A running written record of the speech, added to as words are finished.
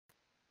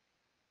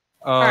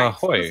Alright,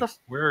 so Hoy,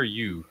 where are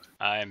you?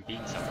 I'm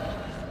being something.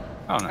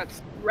 Oh, no.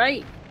 that's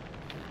right.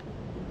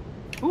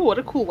 Ooh, what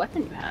a cool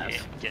weapon you have.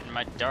 Yeah, getting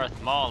my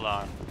Darth Maul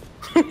on.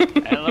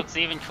 And it looks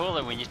even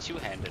cooler when you're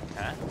two-handed,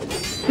 huh?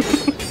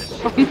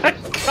 Oh my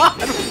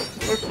god.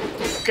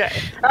 Okay.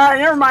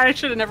 Never mind, I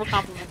should have never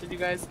complimented you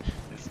guys.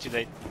 It's too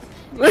late.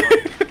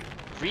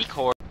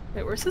 Record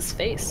Wait, where's his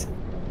face?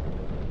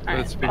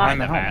 It's behind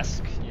the the helmet.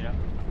 mask, you know?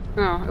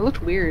 Oh, it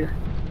looked weird.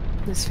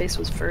 His face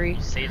was furry.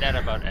 Say that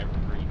about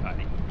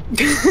everybody.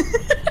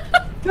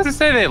 It doesn't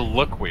say they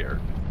look weird.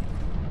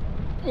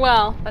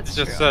 Well, It that's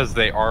just true. says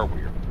they are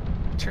weird.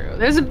 True.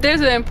 There's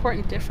an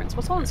important difference.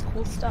 What's all this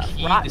cool stuff?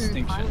 Key Rotten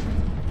distinction. pine.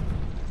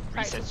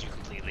 Resets you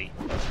completely,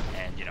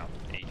 and you know,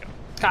 there you go.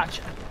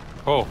 Gotcha.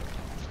 Oh,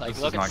 Like,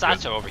 This look is at not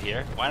Sato over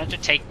here. Why don't you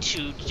take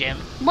 2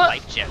 What?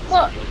 life gems?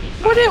 What?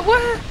 You'll be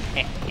What?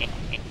 fine.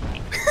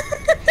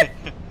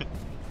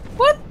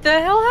 What the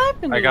hell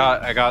happened? I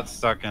to got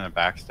stuck in a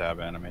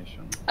backstab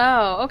animation. you?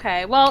 Oh,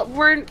 okay. Well,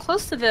 we're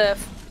close to the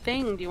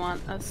thing. Do you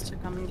want us to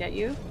come and get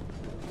you?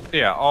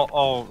 Yeah,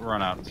 I'll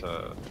run out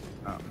to.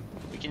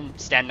 We can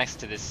stand next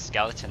to this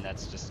skeleton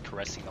that's just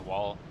caressing the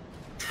wall.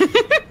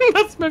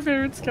 That's my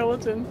favorite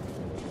skeleton.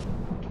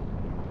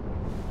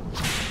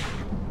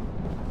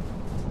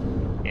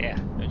 Yeah,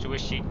 don't you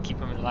wish you'd keep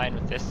him in line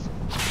with this?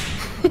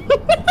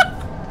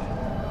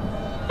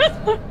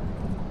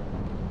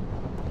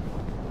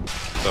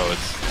 So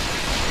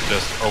it's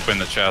just open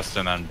the chest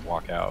and then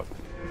walk out.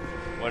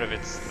 What if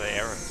it's the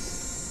arrows?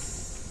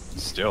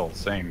 Still,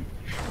 same.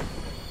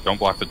 Don't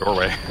block the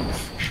doorway.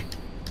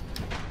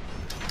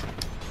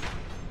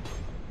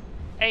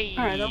 Hey!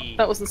 Alright,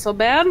 that wasn't so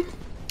bad.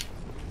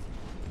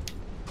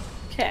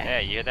 Okay. Yeah,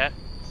 you hear that,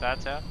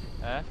 Sato?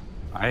 Huh?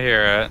 I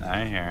hear it.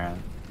 I hear it.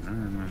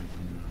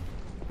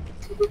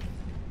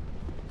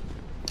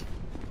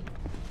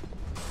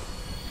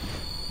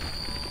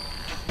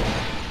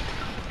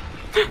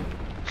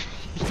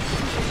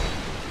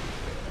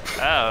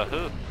 Oh,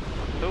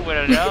 who would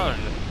have known?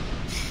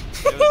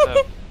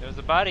 There was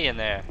a body in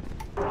there.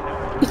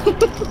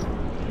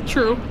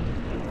 True.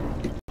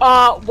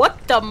 What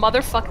the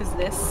motherfuck is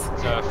this?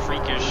 It's a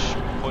freakish,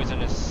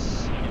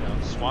 poisonous, you know,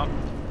 swamp.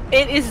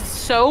 It is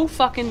so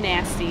fucking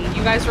nasty.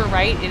 You guys were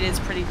right, it is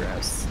pretty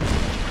gross.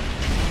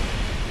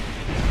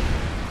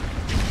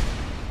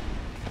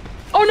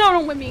 Oh no,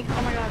 don't whip me.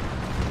 Oh my god.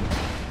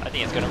 I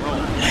think it's gonna roll.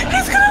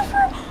 He's gonna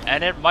throw.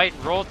 And it might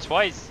roll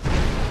twice.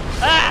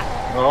 Ah!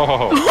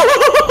 Oh,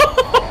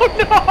 Oh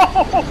no!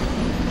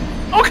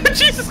 Oh god,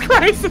 Jesus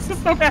Christ, this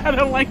is so bad. I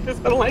don't like this.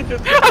 I don't like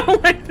this. I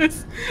don't like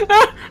this.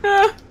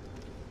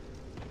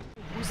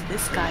 Who's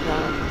this guy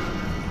though?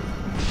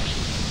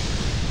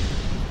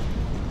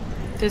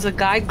 There's a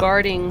guy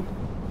guarding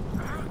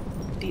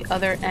the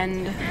other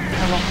end of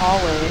a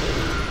hallway,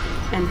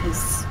 and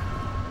his,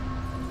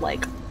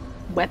 like,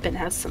 weapon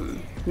has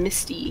some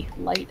misty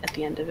light at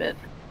the end of it.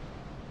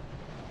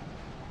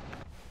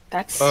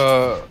 That's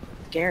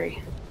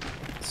scary.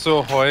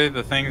 So Hoy,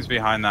 the things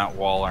behind that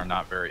wall are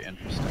not very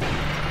interesting.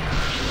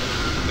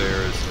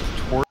 There's a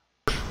torch,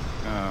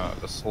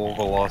 the soul of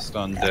a lost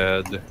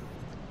undead,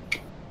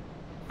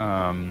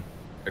 a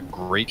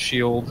great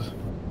shield,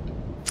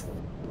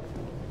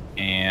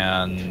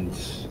 and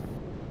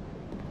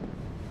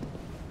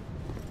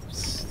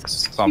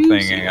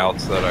something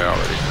else that I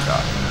already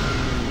forgot.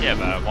 Yeah,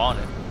 but I want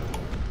it.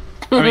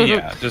 I mean,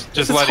 yeah, just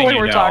This is letting what you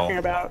we're know. talking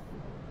about.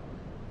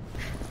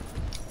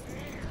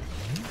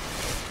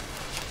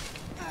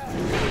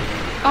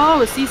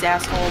 Oh, it's these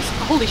assholes.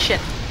 Holy shit.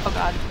 Oh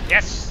god.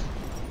 Yes!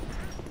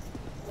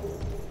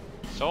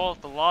 Soul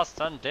of the lost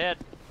undead.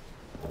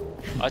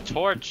 A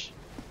torch.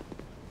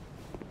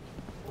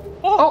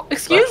 Oh,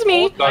 excuse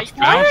me. That's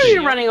Why are bounty.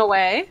 you running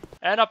away?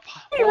 And a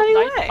You're whole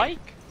running night away.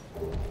 pike.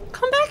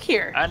 Come back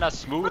here. And a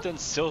smooth and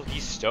silky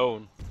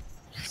stone.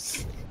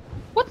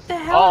 What the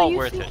hell All do you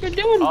worth think it. you're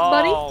doing,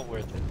 buddy? All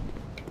worth it.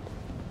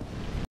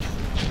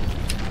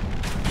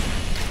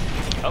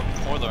 Oh,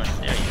 Forlorn.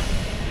 There you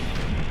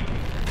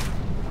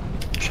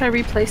Should I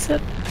replace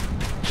it?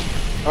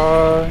 You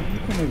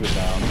can leave it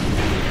down.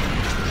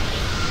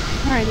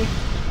 Alrighty.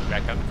 go.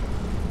 Back up.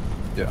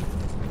 Yeah.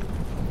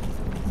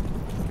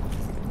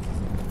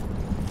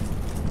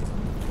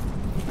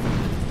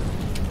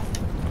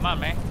 Come on,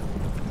 man.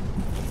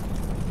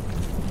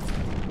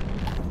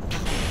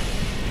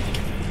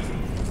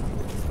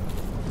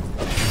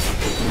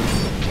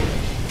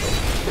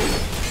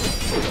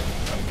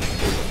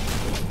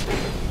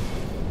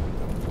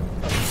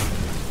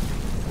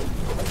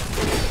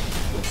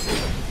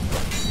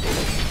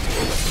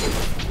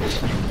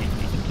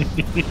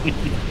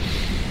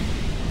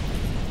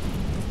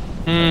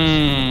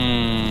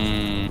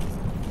 I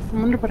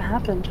wonder what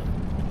happened.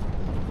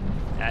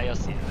 Yeah, you'll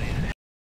see it later.